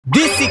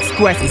This 6th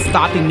quest is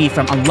stopping me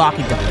from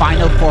unlocking the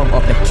final form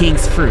of the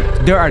King's Fruit.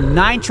 There are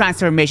 9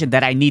 transformations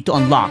that I need to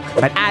unlock,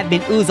 but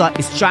Admin Uzot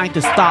is trying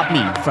to stop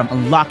me from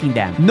unlocking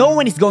them. No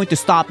one is going to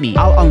stop me.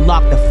 I'll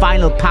unlock the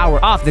final power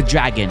of the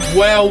dragon.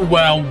 Well.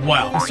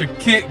 Mr.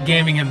 Kitt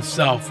Gaming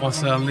himself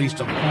wants to unleash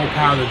the full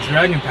power of the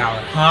dragon power,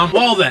 huh?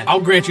 Well then,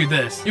 I'll grant you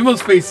this. You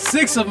must face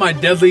 6 of my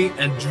deadly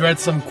and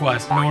dreadsome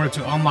quests in order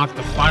to unlock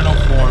the final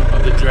form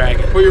of the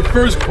dragon. For your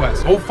first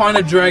quest, go find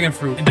a dragon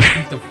fruit and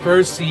defeat the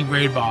first sea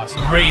raid boss,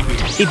 Greybeard.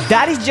 If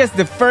that is just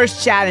the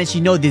first challenge,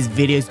 you know this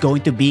video is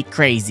going to be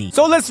crazy.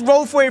 So let's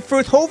roll for a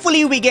fruit.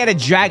 Hopefully we get a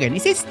dragon.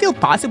 Is it still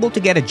possible to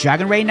get a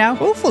dragon right now?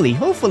 Hopefully.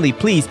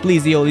 Please,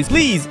 Ziolis.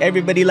 Please,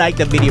 everybody like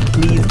the video.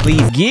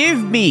 Please.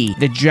 Give me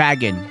the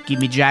dragon. Give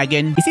me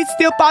dragon. Is it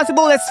still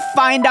possible? Let's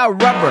find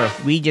out. Rubber.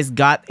 We just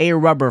got a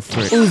rubber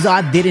fruit.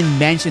 Uzot didn't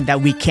mention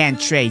that we can't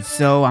trade.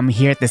 So I'm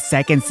here at the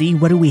second sea.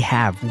 What do we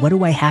have? What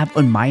do I have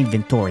on my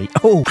inventory?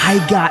 Oh,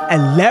 I got a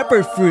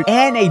leopard fruit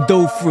and a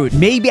dove fruit.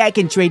 Maybe I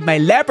can trade my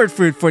leopard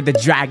fruit for the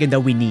dragon that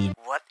we need.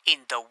 What in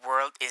the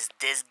world is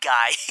this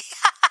guy?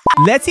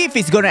 Let's see if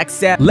he's gonna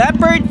accept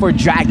leopard for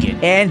dragon.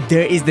 And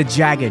there is the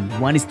dragon.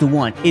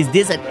 1:1. Is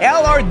this an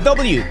L or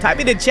W? Type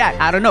in the chat.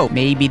 I don't know.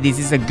 Maybe this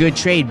is a good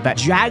trade, but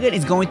dragon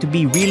is going to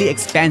be really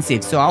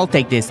expensive. So I'll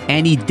take this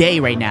any day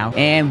right now.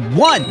 And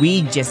 1.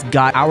 We just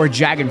got our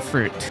dragon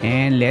fruit.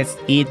 And let's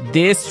eat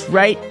this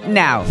right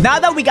now. Now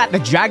that we got the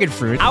dragon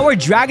fruit, our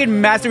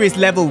dragon master is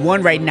level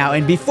 1 right now.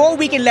 And before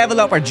we can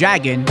level up our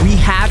dragon, we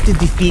have to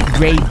defeat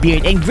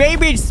Greybeard. And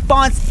Greybeard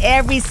spawns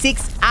every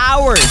 6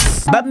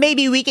 hours. But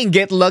maybe we can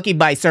get lucky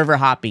by server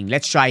hopping.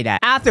 Let's try that.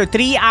 After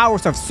 3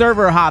 hours of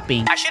server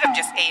hopping, I should have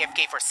just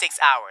AFK for 6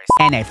 hours.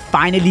 And I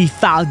finally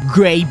found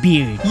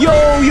Greybeard.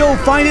 Yo,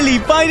 finally.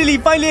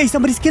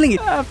 Somebody's killing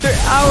it. After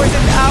hours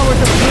and hours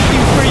of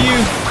looking for you,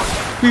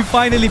 we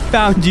finally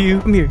found you.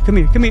 Come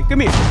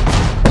here.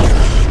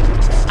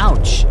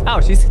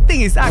 Ouch. This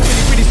thing is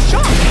actually pretty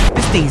strong.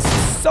 This thing is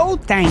so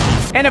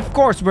tanky. And of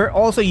course, we're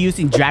also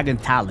using dragon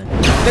talent.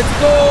 Let's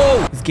go.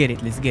 Let's get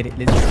it.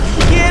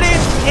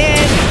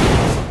 And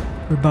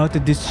we're about to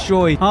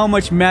destroy. How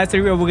much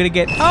mastery are we gonna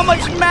get?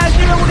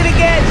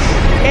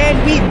 And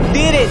we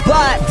did it.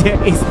 But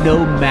there is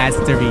no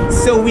mastery.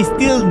 So we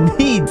still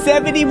need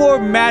 70 more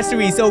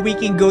mastery so we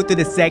can go to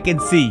the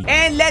second sea.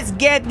 And let's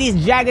get this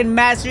dragon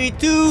mastery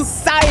to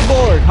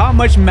Cyborg. How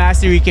much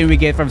mastery can we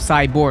get from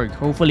Cyborg?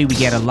 Hopefully we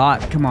get a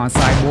lot. Come on,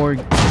 Cyborg.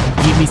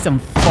 Give me some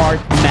fart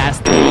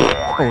mastery.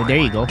 Oh, there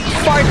you go.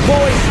 Fart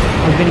boy.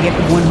 We're gonna get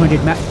 100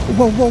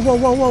 Whoa.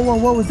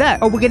 What was that?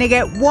 Oh, we're gonna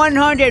get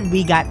 100.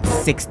 We got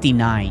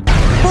 69.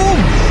 Boom.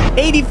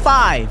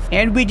 85.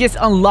 And we just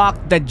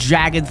unlocked the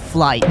dragon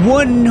flight.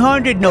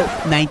 100. No,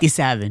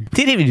 97.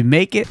 Didn't even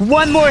make it.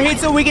 1 more hit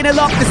so we can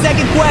unlock the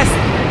second quest.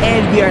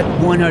 And we are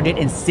at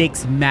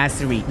 106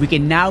 mastery. We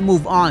can now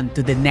move on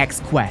to the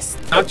next quest.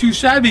 Not too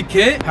shabby,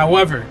 Kitt.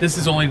 However, this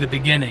is only the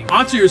beginning.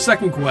 On to your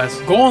second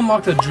quest. Go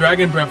unlock the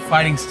dragon breath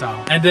fighting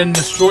style and then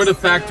destroy the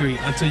factory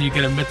until you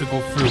get a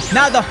mythical fruit.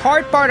 Now, the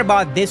hard part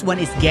about this one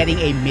is getting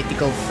a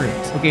mythical fruit.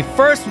 Okay,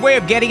 first way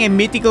of getting a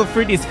mythical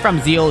fruit is from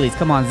Ziolis.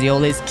 Come on,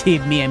 Ziolis.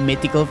 Give me a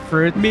mythical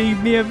fruit. Make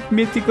me a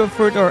mythical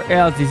fruit or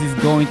else this is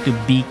going to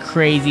be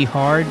crazy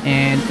hard.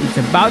 And it's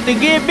about to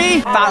give me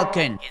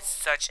Falcon. It's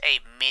such a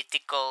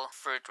mythical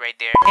fruit right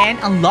there. And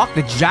unlock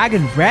the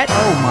dragon breath.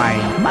 Oh my.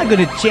 Am I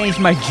gonna change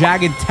my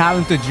dragon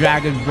talent to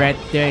dragon breath?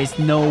 There is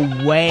no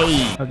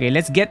way. Okay,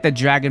 let's get the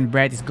dragon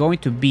breath. It's going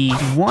to be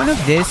one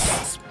of this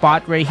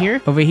spot right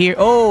here. Over here.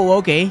 Oh,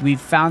 okay. We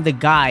found the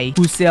guy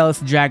who sells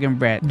dragon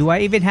breath. Do I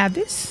even have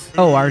this?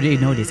 Oh, I already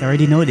know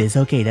this.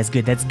 Okay, that's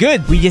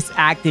good. We just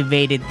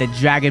activated the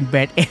dragon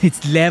breath and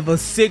it's level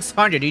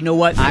 600. You know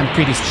what? I'm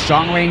pretty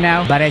strong right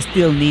now, but I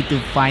still need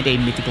to find a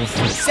mythical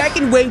fruit.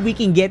 Second way we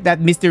can get that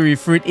mystery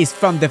fruit is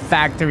from the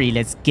factory.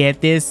 Let's get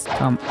this.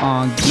 Come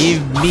on,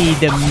 give me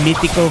the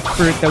mythical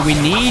fruit that we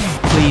need.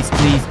 Please.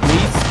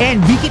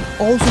 And we can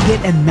also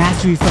get a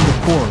mastery from the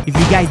core. If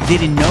you guys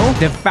didn't know,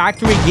 the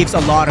factory gives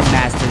a lot of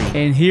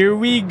mastery. And here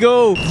we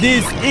go.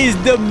 This is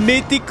the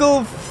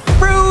mythical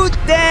fruit.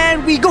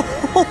 Then we go.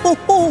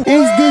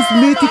 Is this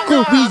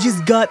mythical? We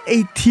just got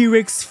a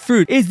T-Rex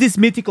fruit. Is this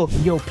mythical?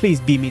 Yo, please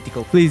be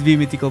mythical. It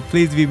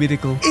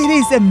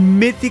is a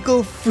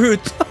mythical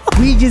fruit.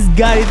 We just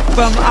got it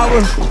from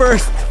our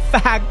first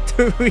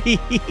factory.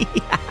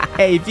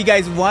 Hey, if you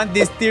guys want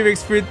this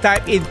T-Rex fruit,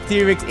 type in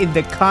T-Rex in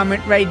the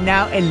comment right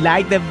now and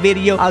like the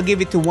video. I'll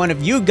give it to one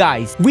of you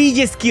guys. We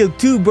just killed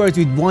 2 birds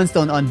with 1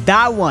 stone on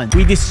that one.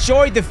 We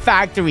destroyed the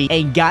factory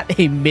and got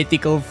a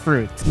mythical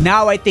fruit.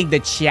 Now I think the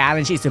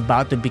challenge is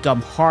about to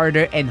become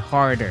harder and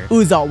harder.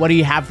 Uzot, what do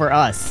you have for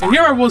us? And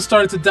here I was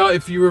starting to doubt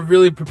if you were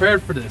really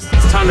prepared for this.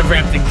 It's time to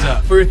ramp things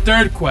up. For your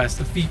third quest,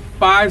 defeat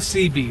 5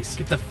 sea beasts,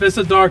 get the Fist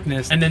of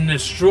Darkness, and then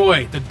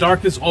destroy the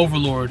Darkness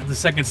Overlord of the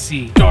second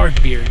sea,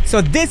 Darkbeard.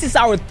 So this is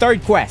our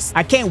third quest.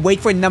 I can't wait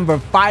for number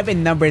 5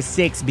 and number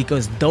 6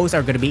 because those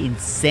are gonna be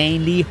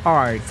insanely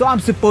hard. So I'm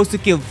supposed to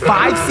kill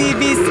 5 sea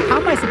beasts? How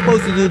am I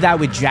supposed to do that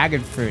with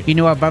dragon fruit? You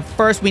know what, but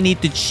first we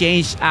need to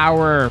change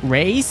our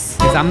race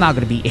because I'm not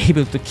gonna be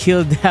able to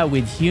kill that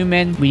with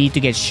human. We need to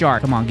get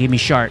shark. Come on, give me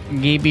shark.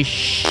 Give me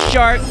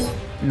shark.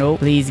 No,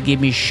 please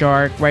give me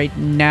shark right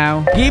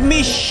now. Give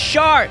me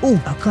shark. Oh,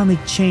 how come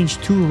it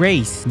changed to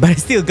race? But I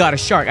still got a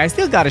shark. I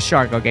still got a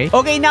shark, okay?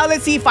 Okay, now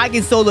let's see if I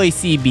can solo a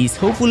sea beast.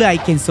 Hopefully I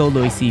can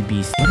solo a sea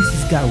beast. What is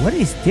this guy? What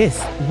is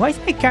this? Why is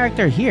my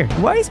character here?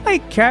 Why is my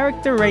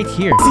character right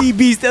here? Sea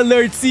beast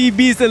alert, sea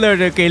beast alert.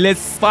 Okay,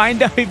 let's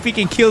find out if we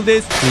can kill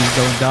this. Please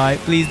don't die.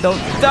 Please don't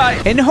die.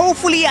 And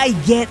hopefully I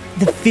get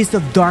the Fist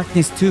of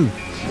Darkness too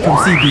from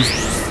sea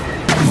beast.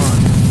 Come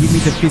on, give me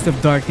the Fist of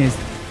Darkness.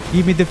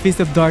 Give me the Fist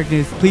of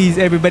Darkness. Please,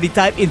 everybody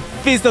type in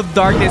Fist of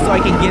Darkness so I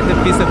can get the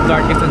Fist of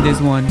Darkness on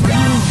this one.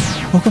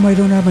 How come I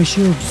don't have my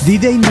shield?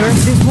 Did they nerf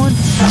this one?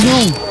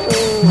 No.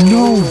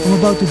 No. I'm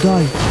about to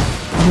die.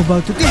 I'm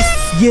about to...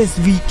 Yes,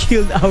 we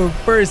killed our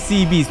first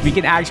sea beast. We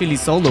can actually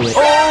solo it.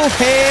 Oh,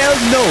 hell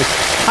no.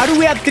 How do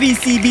we have 3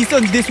 sea beasts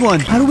on this one?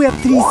 How do we have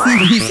 3 sea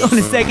beasts on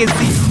the second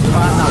sea? Oh,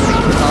 I'm not going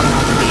to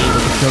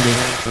kill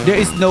this. There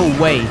is no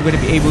way we're gonna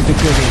be able to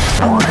kill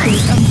this. I'm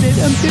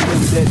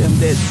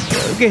dead.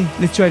 Okay,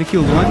 let's try to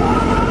kill one.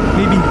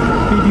 Maybe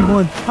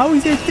one. How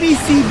is there 3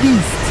 sea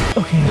beasts?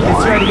 Okay,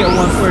 let's try to get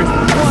one first.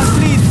 One,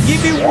 please.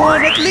 Give me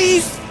one at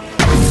least.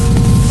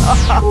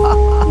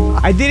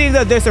 I didn't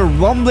know there's a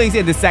rumblings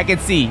in the second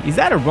sea. Is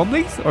that a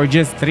rumblings or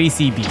just 3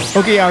 sea beasts?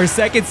 Okay, our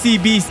second sea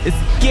beast. Let's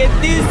get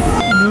this.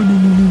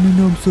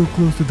 No. I'm so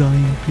close to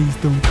dying. Please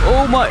don't.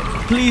 Oh my.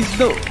 Please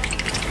don't.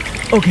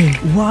 Okay,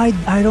 why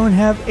I don't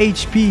have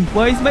HP?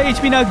 Why is my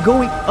HP not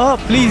going up?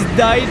 Please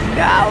die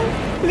now.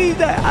 Please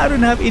die. I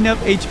don't have enough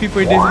HP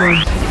for this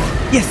one.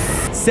 Yes.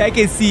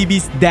 Second sea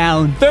beast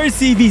down. Third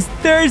sea beast.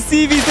 Let's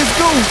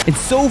go. And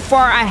so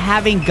far, I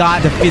haven't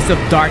got the Fist of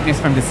Darkness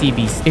from the sea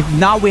beast. If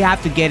not, we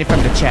have to get it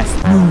from the chest.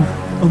 No.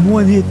 I'm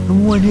one hit.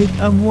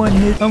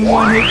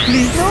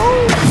 Please,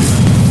 no.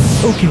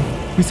 Okay.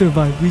 We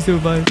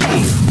survived.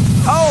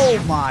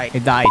 Oh my. I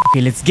died.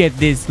 Okay, let's get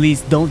this.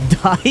 Please don't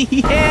die.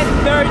 And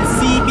third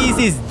sea beast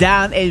is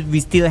down and we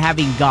still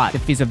haven't got the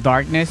Fist of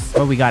Darkness.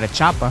 Oh, we got a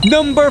chopper.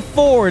 Number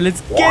 4.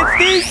 Let's get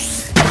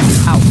this.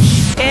 Ouch.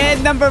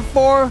 And number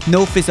 4,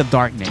 no Fist of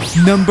Darkness.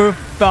 Number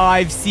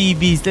 5, sea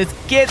beast. Let's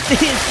get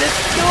this.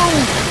 Let's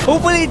go.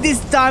 Hopefully this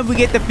time we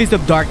get the Fist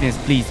of Darkness.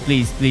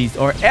 Please.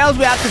 Or else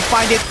we have to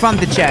find it from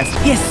the chest.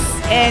 Yes.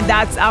 And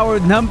that's our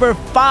number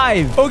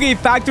 5. Okay,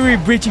 factory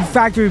breaching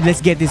factory.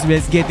 Let's get this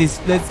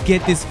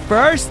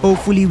first.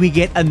 Hopefully we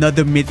get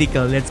another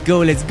mythical. Let's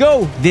go.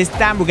 This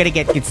time we're gonna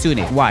get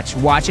Kitsune. Watch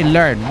and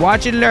learn.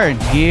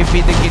 Give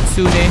me the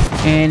Kitsune.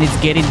 And it's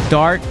getting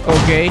dark.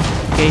 Okay,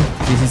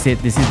 this is it.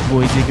 This is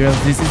boys and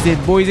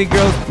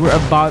girls. We're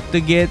about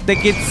to get the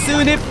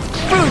Kitsune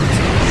fruit.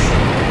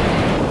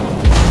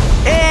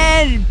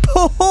 And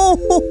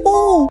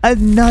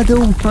another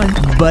one.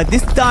 But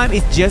this time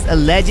it's just a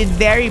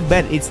legendary,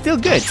 but it's still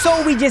good.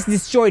 So we just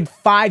destroyed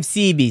 5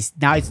 sea beasts.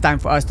 Now it's time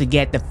for us to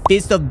get the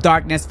Fist of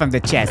Darkness from the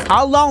chest.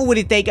 How long would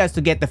it take us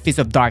to get the Fist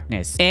of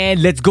Darkness?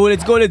 And let's go.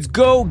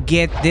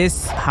 Get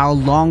this. How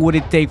long would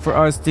it take for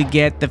us to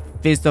get the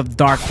Fist of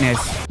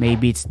Darkness?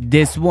 Maybe it's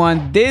this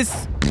one.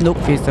 Nope,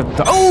 Fist of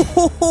Darkness.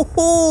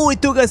 Oh,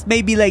 it took us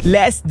maybe like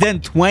less than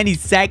 20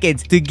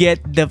 seconds to get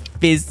the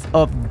Fist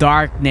of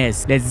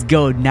Darkness. Let's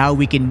go. Now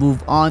we can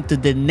move on to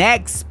the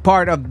next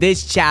part of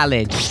this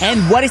challenge. And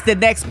what is the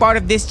next part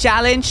of this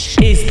challenge?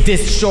 Is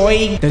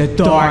destroying the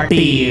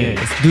Darkbeard.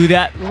 Let's do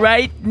that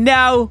right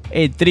now.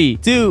 In 3,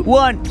 2,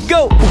 1,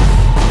 go.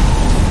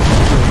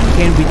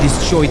 Can we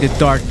destroy the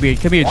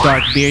Darkbeard? Come here,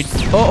 Darkbeard.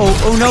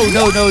 Oh no.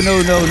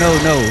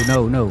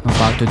 I'm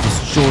about to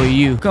destroy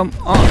you. Come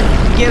on.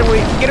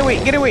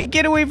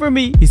 Get away from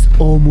me. He's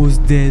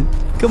almost dead.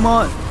 Come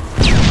on.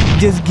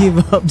 Just give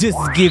up,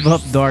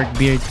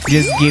 Darkbeard.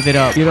 Just give it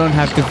up. You don't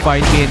have to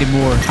fight me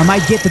anymore. I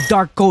might get the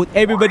dark coat.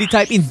 Everybody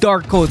type in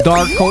dark coat.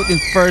 Dark coat in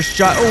first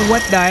shot. Oh,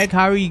 what the heck?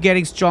 How are you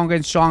getting stronger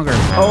and stronger?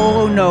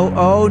 Oh no.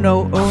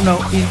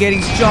 He's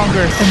getting stronger.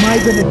 Am I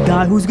gonna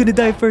die? Who's gonna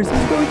die first?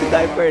 Who's going to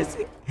die first?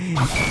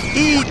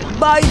 Eat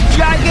my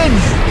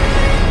dragons!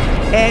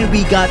 And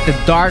we got the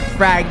dark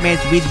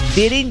fragments. We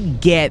didn't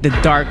get the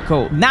dark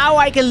coat. Now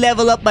I can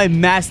level up my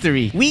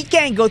mastery. We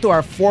can't go to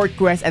our 4th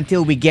quest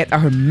until we get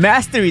our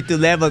mastery to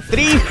level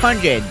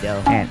 300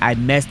 though. And I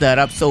messed that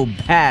up so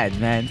bad,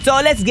 man. So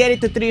let's get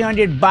it to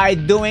 300 by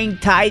doing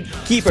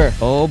Tidekeeper.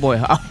 Oh boy,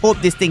 I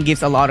hope this thing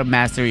gives a lot of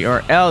mastery,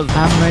 or else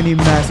how many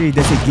mastery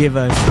does it give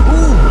us?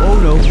 Ooh, oh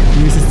no,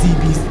 there's a sea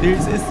beast.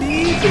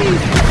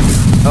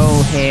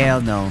 Oh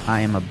hell no, I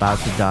am about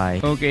to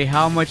die. Okay,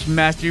 how much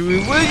mastery will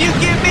you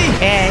give me?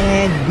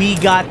 And we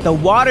got the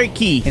water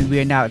key. And we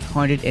are now at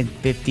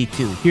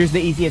 152. Here's the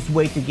easiest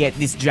way to get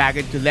this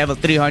dragon to level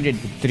 300.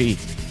 3,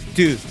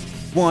 2,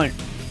 1.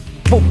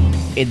 Boom.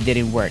 it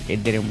didn't work.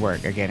 It didn't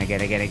work. Again.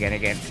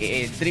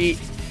 In 3,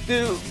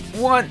 2,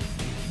 1.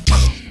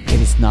 It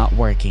is not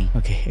working.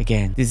 Okay,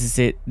 again. This is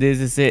it.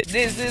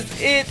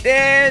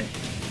 And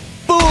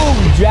boom!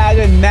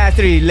 Dragon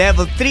Mastery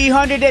level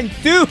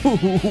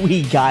 302.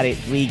 We got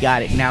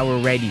it. Now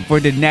we're ready for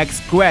the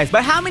next quest.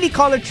 But how many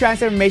color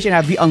transformation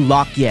have we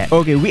unlocked yet?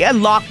 Okay, we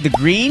unlocked the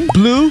green,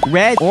 blue,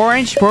 red,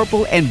 orange,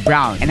 purple, and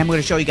brown. And I'm going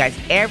to show you guys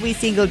every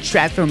single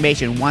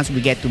transformation once we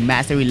get to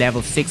Mastery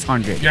level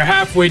 600. You're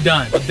halfway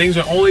done, but things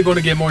are only going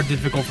to get more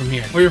difficult from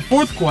here. For your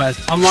fourth quest,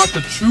 unlock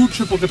the true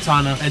triple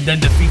katana and then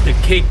defeat the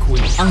Kitt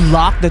Queen.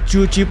 Unlock the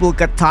true triple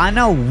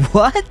katana?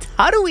 What?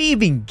 How do we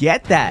even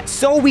get that?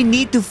 So we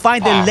need to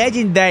find the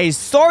legendary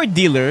sword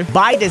dealer,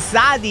 buy the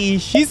Sadi,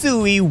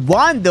 Shisui,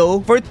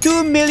 Wando for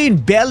 2 million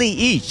belly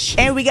each.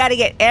 And we gotta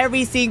get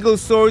every single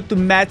sword to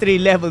Mastery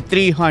level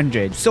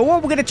 300. So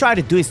what we're gonna try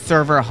to do is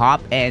server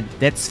hop and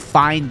let's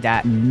find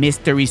that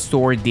mystery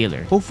sword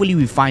dealer. Hopefully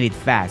we find it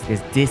fast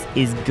because this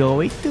is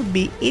going to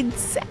be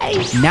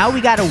insane. Now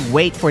we gotta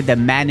wait for the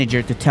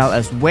manager to tell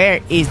us where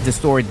is the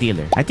sword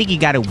dealer. I think you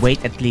gotta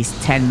wait at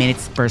least 10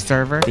 minutes per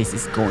server. This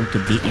is going to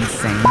be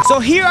insane. So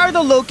here are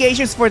the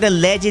locations for the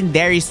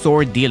legendary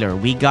sword dealer.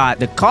 We got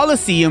the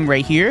Colosseum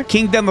right here.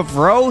 Kingdom of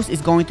Rose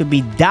is going to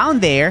be down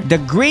there. The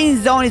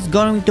green zone is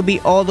going to be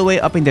all the way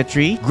up in the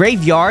tree.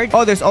 Graveyard.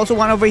 Oh, there's also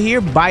one over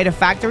here by the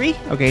factory.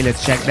 Okay,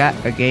 let's check that.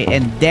 Okay,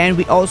 and then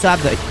we also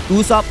have the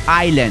Usopp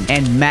Island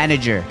and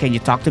manager. Can you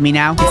talk to me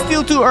now? It's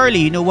still too early.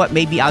 You know what?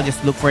 Maybe I'll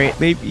just look for it.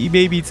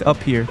 Maybe it's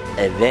up here.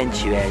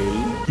 Eventually.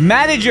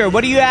 Manager,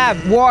 what do you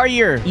have?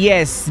 Warrior.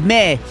 Yes,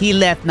 meh. He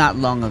left not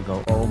long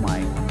ago. Oh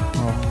my.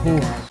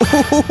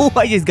 Oh,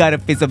 I just got a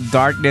Fist of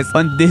Darkness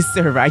on this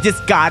server. I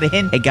just got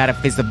in. I got a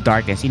Fist of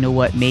Darkness. You know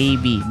what?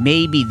 Maybe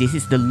this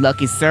is the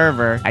lucky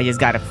server. I just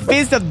got a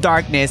Fist of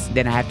Darkness.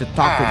 Then I have to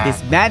talk to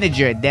this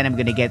manager. Then I'm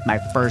gonna get my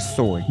first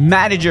sword.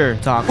 Manager,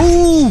 talk.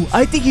 Ooh,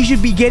 I think you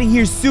should be getting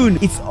here soon.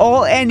 It's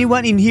all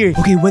anyone in here.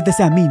 Okay, what does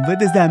that mean? What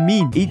does that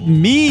mean? It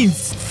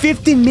means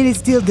 15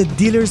 minutes till the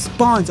dealer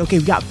spawns. Okay,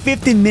 we got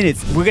 15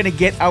 minutes. We're gonna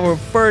get our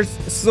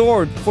first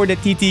sword for the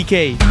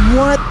TTK.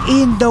 What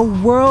in the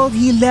world?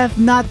 He left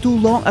not too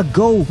long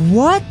ago.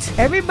 What?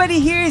 Everybody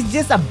here is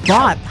just a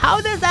bot.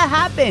 How does that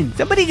happen?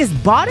 Somebody just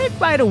bought it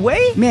right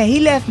away? Man, he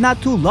left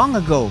not too long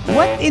ago.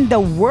 What in the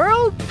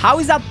world? How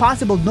is that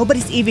possible?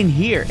 Nobody's even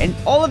here. And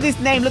all of this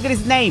name, look at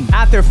his name.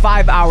 After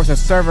 5 hours of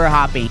server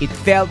hopping, it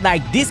felt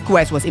like this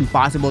quest was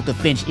impossible to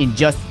finish in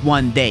just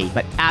one day.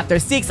 But after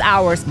 6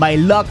 hours, my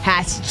luck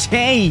has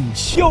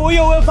changed. Yo,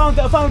 I found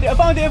it.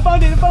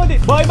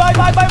 Bye.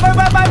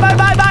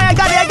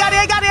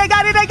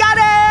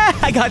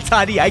 I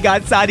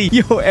got Sadi.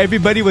 Yo,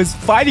 everybody was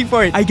fighting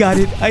for it. I got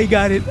it.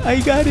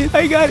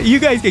 You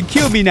guys can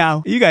kill me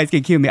now.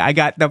 I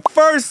got the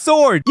first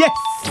sword. Yes.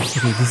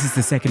 Okay, this is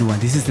the second one.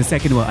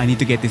 I need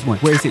to get this one.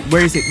 Where is it?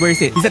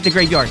 He's at the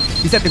graveyard.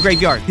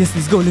 Yes,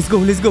 let's go.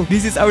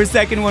 This is our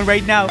second one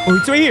right now. Oh,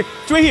 it's right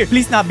here.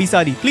 Please not be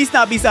Sadi.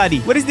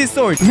 What is this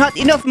sword? Not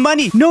enough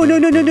money. No.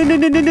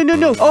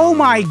 Oh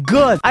my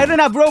god. I don't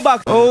have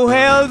Robux. Oh,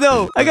 hell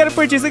no. I gotta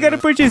purchase.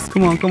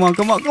 Come on.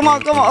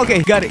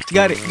 Okay, got it.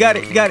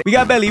 We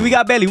got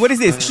belly. What is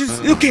this?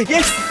 Okay,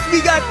 yes.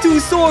 We got 2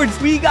 swords.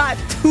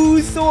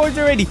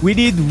 Already. We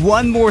need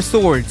one more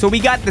sword. So we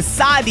got the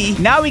Sadi.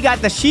 Now we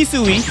got the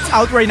Shisui. It's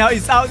out right now.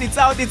 It's out.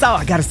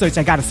 I gotta search.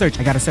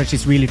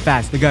 It's really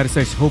fast.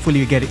 Hopefully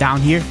we get it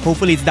down here.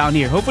 Hopefully it's down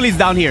here. Oh,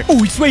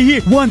 it's right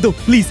here. Wando.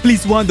 Please,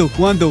 Wando.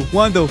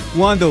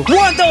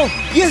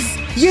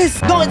 Yes.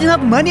 Don't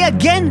enough money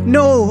again?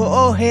 No.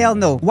 Oh, hell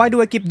no. Why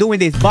do I keep doing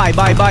this? Buy.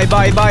 Please.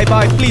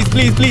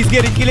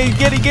 Get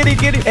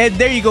it. And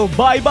there you go.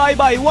 Buy.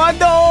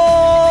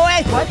 Wando.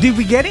 Hey, what? Did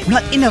we get it?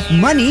 Not enough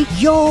money?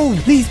 Yo,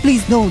 please.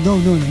 No.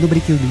 Nobody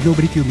kill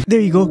me. There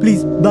you go.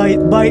 Please, buy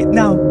it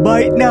now.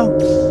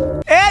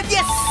 And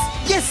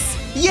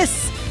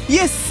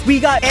yes. We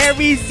got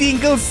every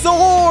single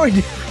sword.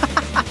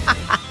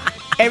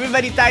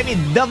 Everybody type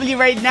in W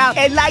right now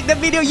and like the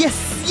video.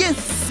 Yes.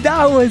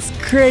 That was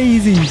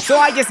crazy. So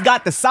I just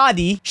got the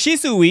Sadi,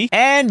 Shisui,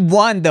 and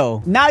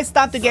Wando. Now it's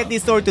time to get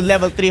this sword to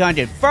level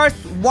 300. First,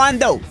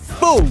 Wando.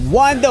 Boom.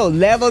 Wando,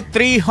 level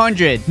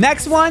 300.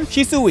 Next one,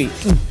 Shisui.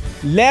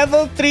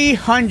 Level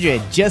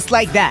 300. Just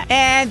like that.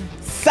 And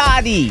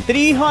Sadi,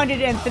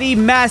 303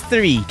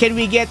 mastery. Can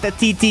we get the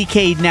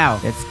TTK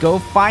now? Let's go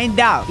find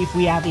out if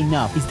we have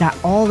enough. Is that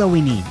all that we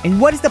need? And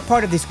what is the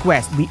part of this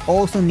quest? We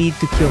also need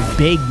to kill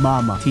Big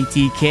Mama.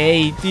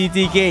 TTK,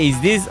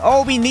 is this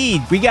all we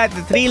need? We got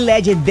the 3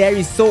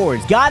 legendary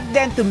swords. Got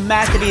them to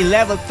mastery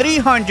level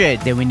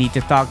 300. Then we need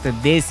to talk to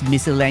this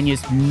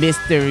miscellaneous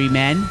mystery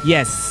man.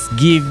 Yes,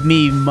 give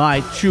me my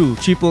true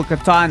triple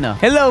katana.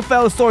 Hello,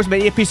 fellow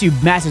swordsman. It appears you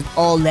mastered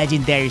all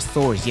legendary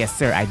swords. Yes,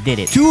 sir, I did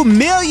it. 2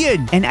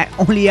 million! And I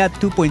only have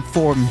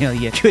 2.4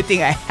 million. Good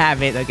thing I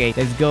have it. Okay,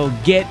 let's go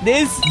get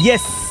this.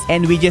 Yes.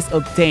 And we just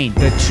obtained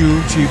the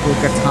true triple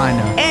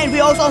katana. And we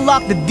also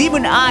unlocked the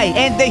demon eye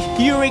and the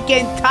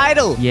hurricane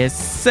title. Yes,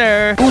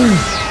 sir. Ooh.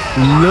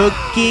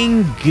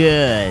 Looking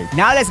good.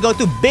 Now let's go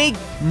to Big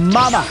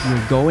Mama.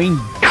 We're going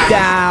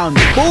down.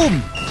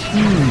 Boom.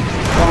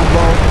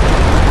 Combo.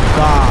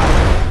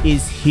 God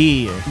is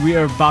here. We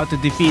are about to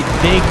defeat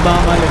Big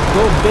Mama. Let's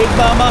go, Big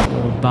Mama.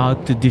 We're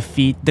about to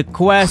defeat the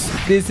quest.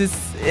 This is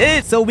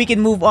it. So we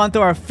can move on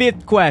to our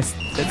 5th quest.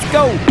 Let's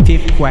go.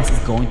 5th quest is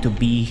going to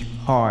be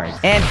hard.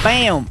 And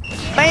bam.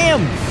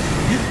 Bam.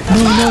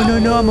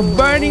 No. I'm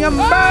burning. No.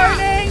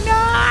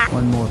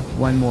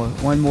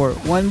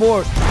 One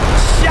more.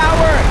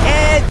 Shower,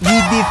 and we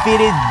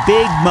defeated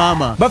Big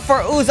Mama. But for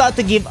Usopp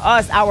to give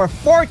us our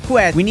 4th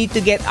quest, we need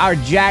to get our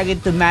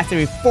dragon to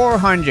mastery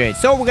 400.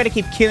 So we're gonna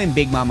keep killing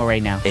Big Mama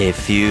right now. A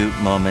few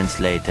moments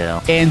later.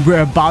 And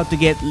we're about to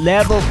get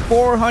level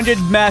 400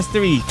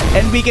 mastery.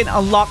 And we can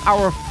unlock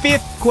our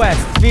 5th quest.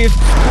 5th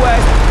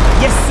quest.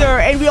 Yes, sir.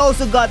 And we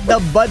also got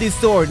the Buddy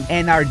Sword.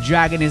 And our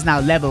dragon is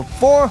now level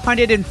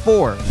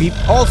 404. We've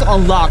also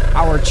unlocked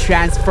our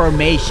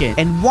transformation.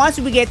 And once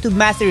we get to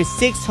mastery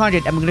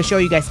 600, I'm going to show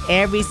you guys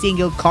every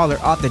single color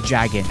of the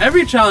dragon.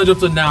 Every challenge up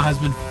to now has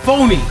been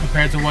phony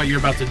compared to what you're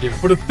about to do.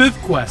 For the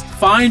 5th quest,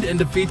 find and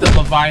defeat the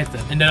Leviathan.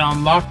 And then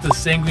unlock the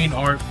Sanguine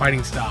Art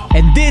fighting style.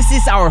 And this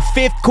is our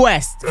 5th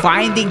quest.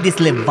 Finding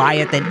this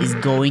Leviathan is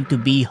going to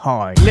be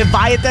hard.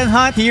 Leviathan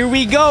hunt, here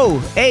we go.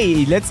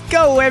 Hey, let's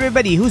go,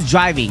 everybody. Who's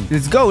driving?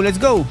 Let's go.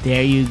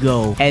 There you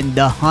go. And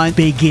the hunt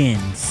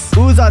begins.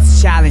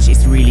 Usopp's challenge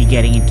is really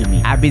getting into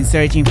me. I've been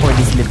searching for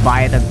this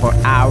Leviathan for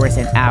hours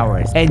and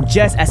hours. And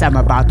just as I'm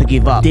about to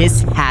give up,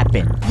 this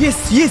happened.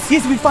 Yes,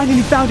 we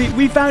finally found it.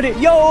 We found it.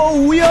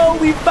 Yo, we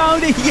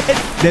found it.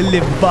 Yes, the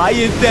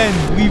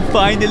Leviathan. We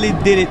finally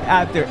did it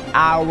after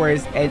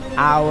hours and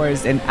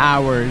hours and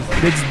hours.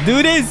 Let's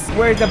do this.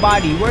 Where's the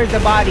body?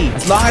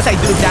 As long as I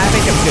do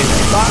damage, I'm good.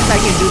 As long as I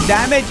can do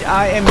damage,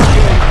 I am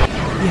good.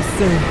 Yes,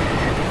 sir.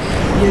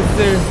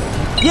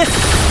 Yes!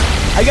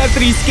 I got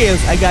 3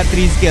 scales.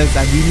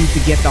 We need to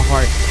get the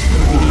heart.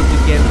 We need to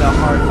get the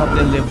heart of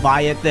the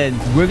Leviathan.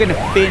 We're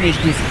gonna finish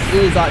this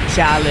Usopp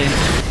challenge.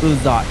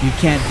 Usopp, you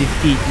can't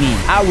defeat me.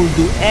 I will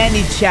do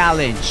any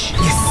challenge.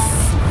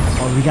 Yes!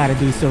 All we gotta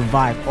do is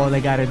survive. All I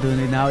gotta do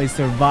now is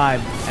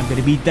survive. I'm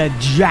gonna beat the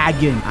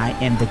dragon. I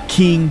am the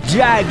King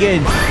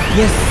Dragon.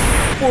 Yes!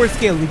 4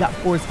 scale. We got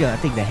 4 scale. I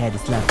think the head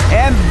is left.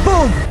 And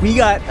boom! We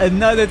got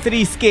another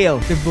 3 scale.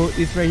 The boat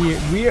is right here.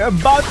 We're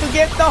about to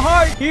get the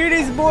heart. Here it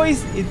is,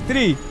 boys. In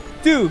 3,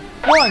 2,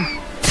 1.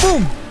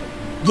 Boom!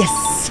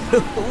 Yes!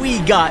 We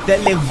got the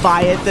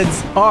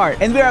Leviathan's heart.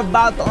 And we're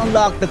about to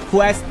unlock the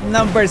quest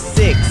number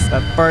 6.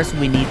 But first,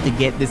 we need to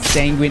get the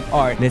Sanguine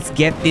Art. Let's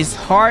get this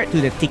heart to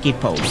the Tiki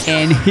Post.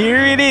 And here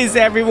it is,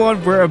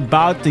 everyone. We're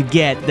about to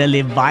get the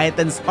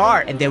Leviathan's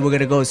heart. And then we're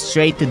gonna go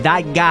straight to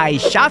that guy,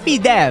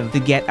 Shafi Dev, to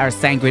get our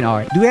Sanguine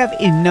Art. Do we have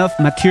enough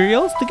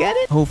materials to get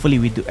it? Hopefully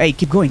we do. Hey,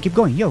 keep going.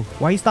 Yo,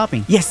 why are you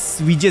stopping?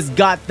 Yes, we just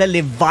got the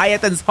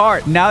Leviathan's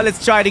heart. Now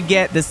let's try to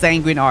get the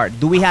Sanguine Art.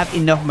 Do we have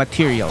enough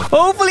materials?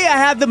 Hopefully I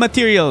have the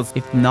materials.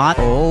 If not,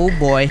 oh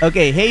boy.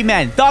 Okay, hey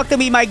man, talk to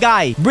me, my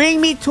guy.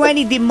 Bring me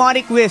 20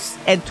 demonic whiffs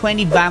and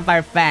 20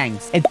 vampire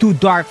fangs and 2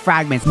 dark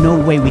fragments. No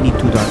way we need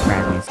 2 dark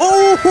fragments.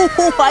 Oh,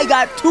 I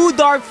got 2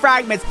 dark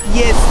fragments.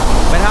 Yes.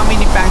 But how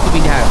many fangs do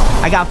we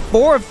have? I got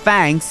 4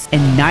 fangs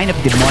and 9 of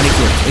demonic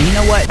whiffs. But you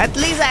know what? At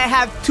least I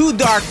have 2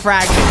 dark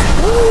fragments.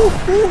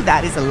 Ooh,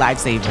 that is a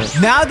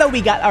lifesaver. Now that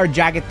we got our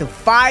dragon to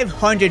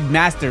 500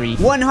 mastery,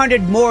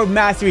 100 more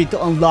mastery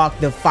to unlock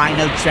the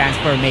final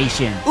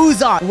transformation.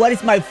 Usopp, what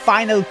is my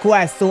final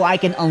quest so I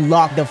can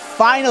unlock the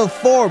final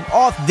form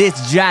of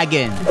this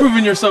dragon? You're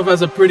proving yourself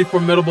as a pretty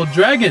formidable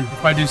dragon,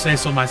 if I do say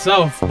so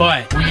myself.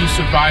 But will you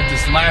survive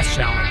this last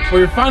challenge? For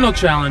your final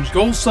challenge,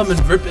 go summon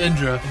Rip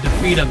Indra and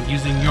defeat him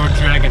using your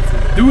dragon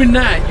fruit. Doing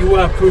that, you will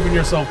have proven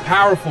yourself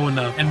powerful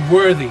enough and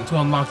worthy to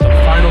unlock the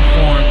final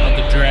form of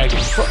the dragon.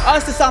 For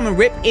us to summon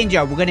Rip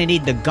Indra, we're gonna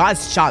need the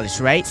God's Chalice,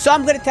 right? So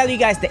I'm gonna tell you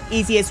guys the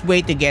easiest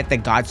way to get the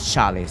God's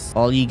Chalice.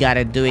 All you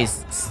gotta do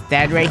is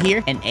stand right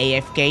here and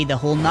AFK the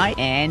whole night,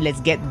 and let's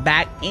get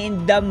back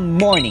in the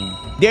morning.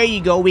 There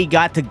you go, we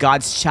got the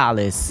God's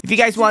Chalice. If you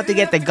guys want to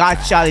get the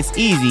God's Chalice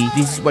easy,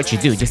 this is what you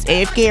do. Just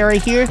AFK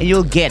right here and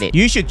you'll get it.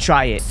 You should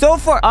try it. So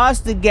for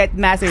us to get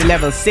mastery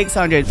level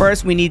 600,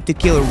 first we need to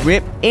kill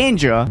Rip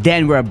Indra.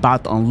 Then we're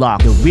about to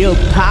unlock the real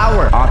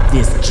power of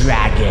this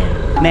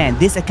dragon. Man,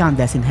 this account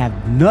doesn't have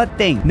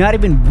nothing. Not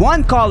even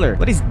 1 color.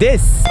 What is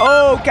this?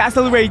 Oh,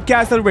 castle raid.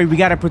 We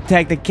gotta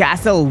protect the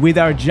castle with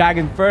our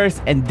dragon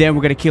first, and then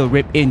we're gonna kill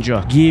Rip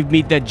Indra. Give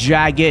me the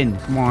dragon.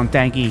 Come on,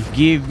 Tanky.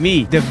 Give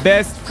me the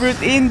best fruit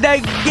in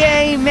the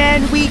game,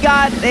 man. We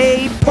got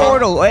a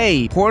portal.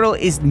 Hey, portal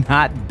is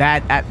not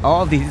bad at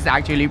all. This is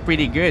actually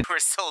pretty good. We're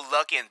so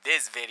lucky in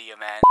this video,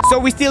 man. So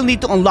we still need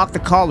to unlock the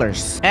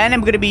colors, and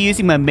I'm gonna be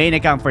using my main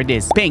account for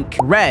this. Pink,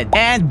 red,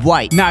 and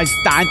white. Now it's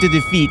time to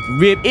defeat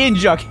Rip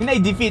Indra. Can I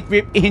defeat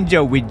Rip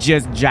Indra with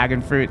just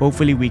dragon fruit?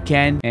 Hopefully we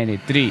can. And in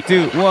 3,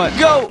 2, 1,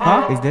 go!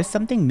 Huh? Is there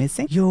something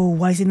missing? Yo,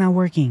 why is it not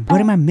working?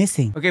 What am I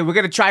missing? Okay, we're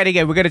gonna try it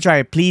again. We're gonna try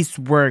it. Please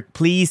work.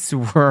 Please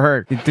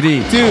work. In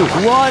 3, 2,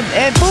 1,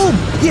 and boom!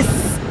 Yes!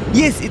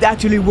 Yes, it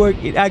actually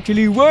worked. It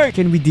actually worked.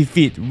 Can we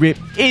defeat Rip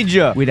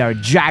Ninja with our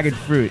dragon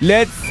fruit?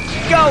 Let's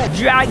go,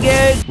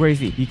 dragon. Where is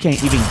he? You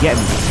can't even get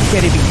me. You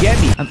can't even get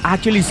me. I'm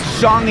actually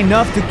strong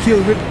enough to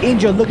kill Rip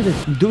Ninja. Look at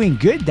this. I'm doing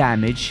good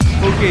damage.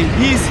 Okay,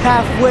 he's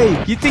halfway.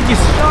 You think you're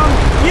strong?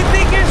 You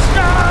think you're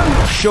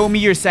strong? Show me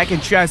your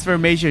second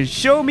transformation.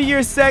 Show me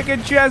your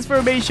second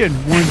transformation.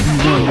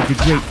 1v1 with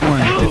the great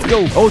one. Let's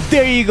go. Oh,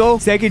 there you go.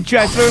 Second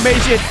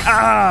transformation.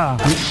 Ah,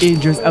 Rip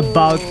Ninja's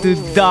about to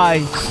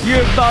die.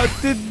 You're about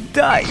to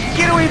die.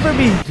 Get away from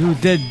me. Dude,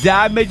 the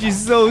damage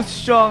is so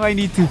strong. I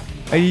need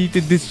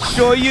to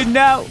destroy you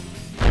now.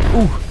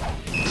 Ooh.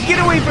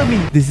 Get away from me.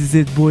 This is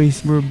it,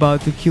 boys. We're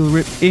about to kill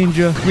Rip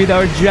Ninja with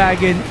our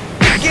dragon.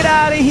 Get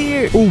out of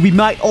here. Oh, we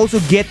might also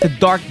get the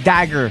Dark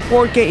Dagger.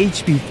 4k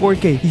HP.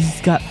 4k.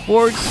 He's got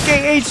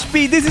 4k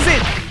HP. This is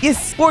it.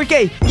 Yes.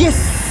 4k. Yes.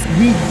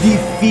 We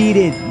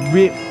defeated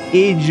Rip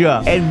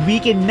Ninja. And we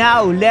can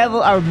now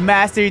level our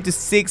mastery to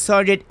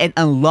 600 and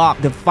unlock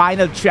the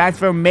final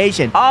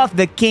transformation of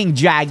the King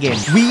Dragon.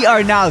 We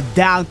are now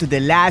down to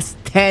the last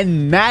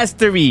 10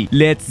 mastery.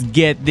 Let's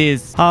get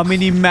this. How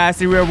many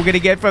mastery are we gonna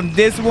get from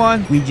this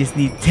one? We just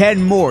need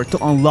 10 more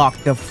to unlock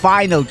the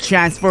final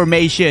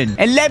transformation.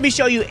 And let me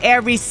show you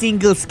every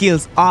single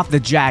skills of the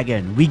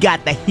dragon. We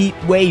got the Heat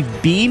Wave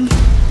Beam.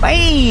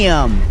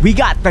 Bam! We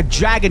got the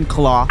Dragon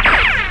Claw.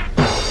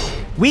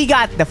 We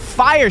got the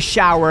Fire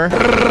Shower.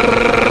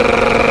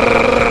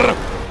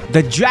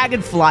 The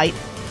Dragon Flight.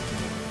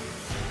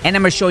 And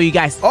I'm gonna show you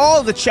guys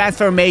all the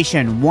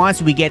transformation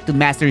once we get to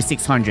Mastery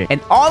 600. And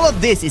all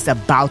of this is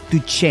about to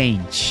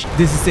change.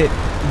 This is it.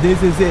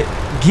 This is it.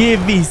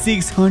 Give me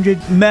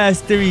 600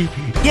 Mastery.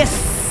 Yes!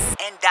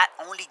 And that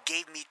only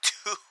gave me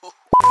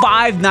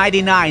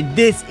 599.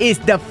 This is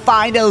the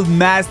final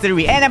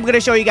mastery. And I'm gonna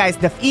show you guys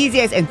the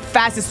easiest and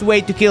fastest way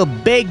to kill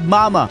Big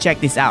Mama. Check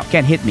this out.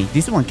 Can't hit me.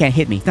 This one can't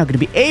hit me. It's not gonna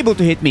be able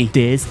to hit me.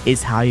 This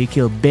is how you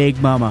kill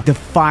Big Mama. The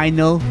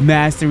final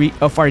mastery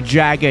of our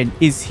dragon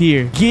is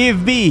here.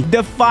 Give me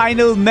the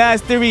final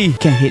mastery. You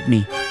can't hit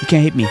me. You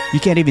can't hit me. You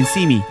can't even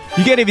see me.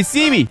 You can't even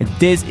see me. And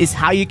this is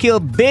how you kill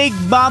Big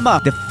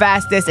Mama. The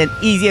fastest and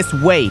easiest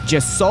way.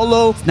 Just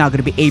solo. It's not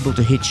gonna be able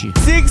to hit you.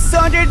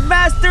 600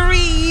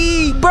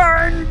 mastery.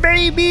 Burn,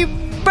 baby,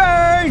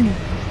 burn.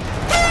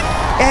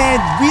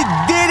 And we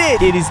did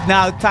it. It is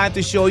now time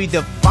to show you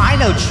the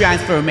final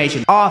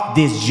transformation of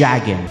this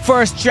dragon.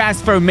 First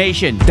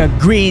transformation, the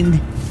green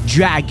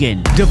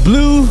dragon. The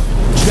blue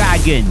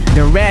dragon.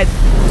 The red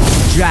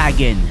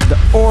dragon. The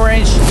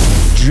orange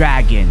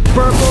dragon.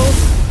 Purple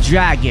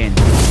dragon.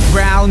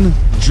 Brown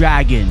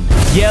dragon.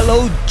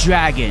 Yellow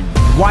dragon.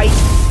 White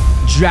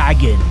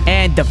dragon.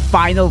 And the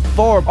final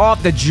form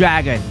of the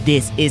dragon.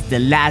 This is the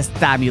last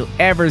time you'll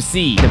ever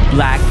see the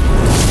black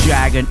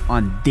dragon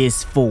on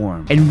this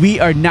form. And we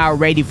are now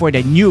ready for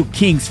the new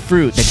King's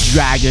Fruit, the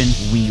Dragon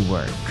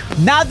Rework.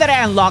 Now that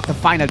I unlocked the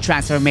final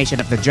transformation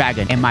of the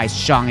dragon, am I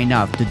strong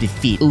enough to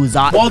defeat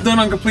Uzat? Well done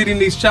on completing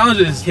these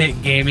challenges,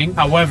 Kitt Gaming.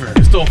 However,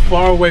 you're still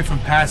far away from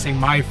passing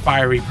my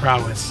fiery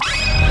prowess.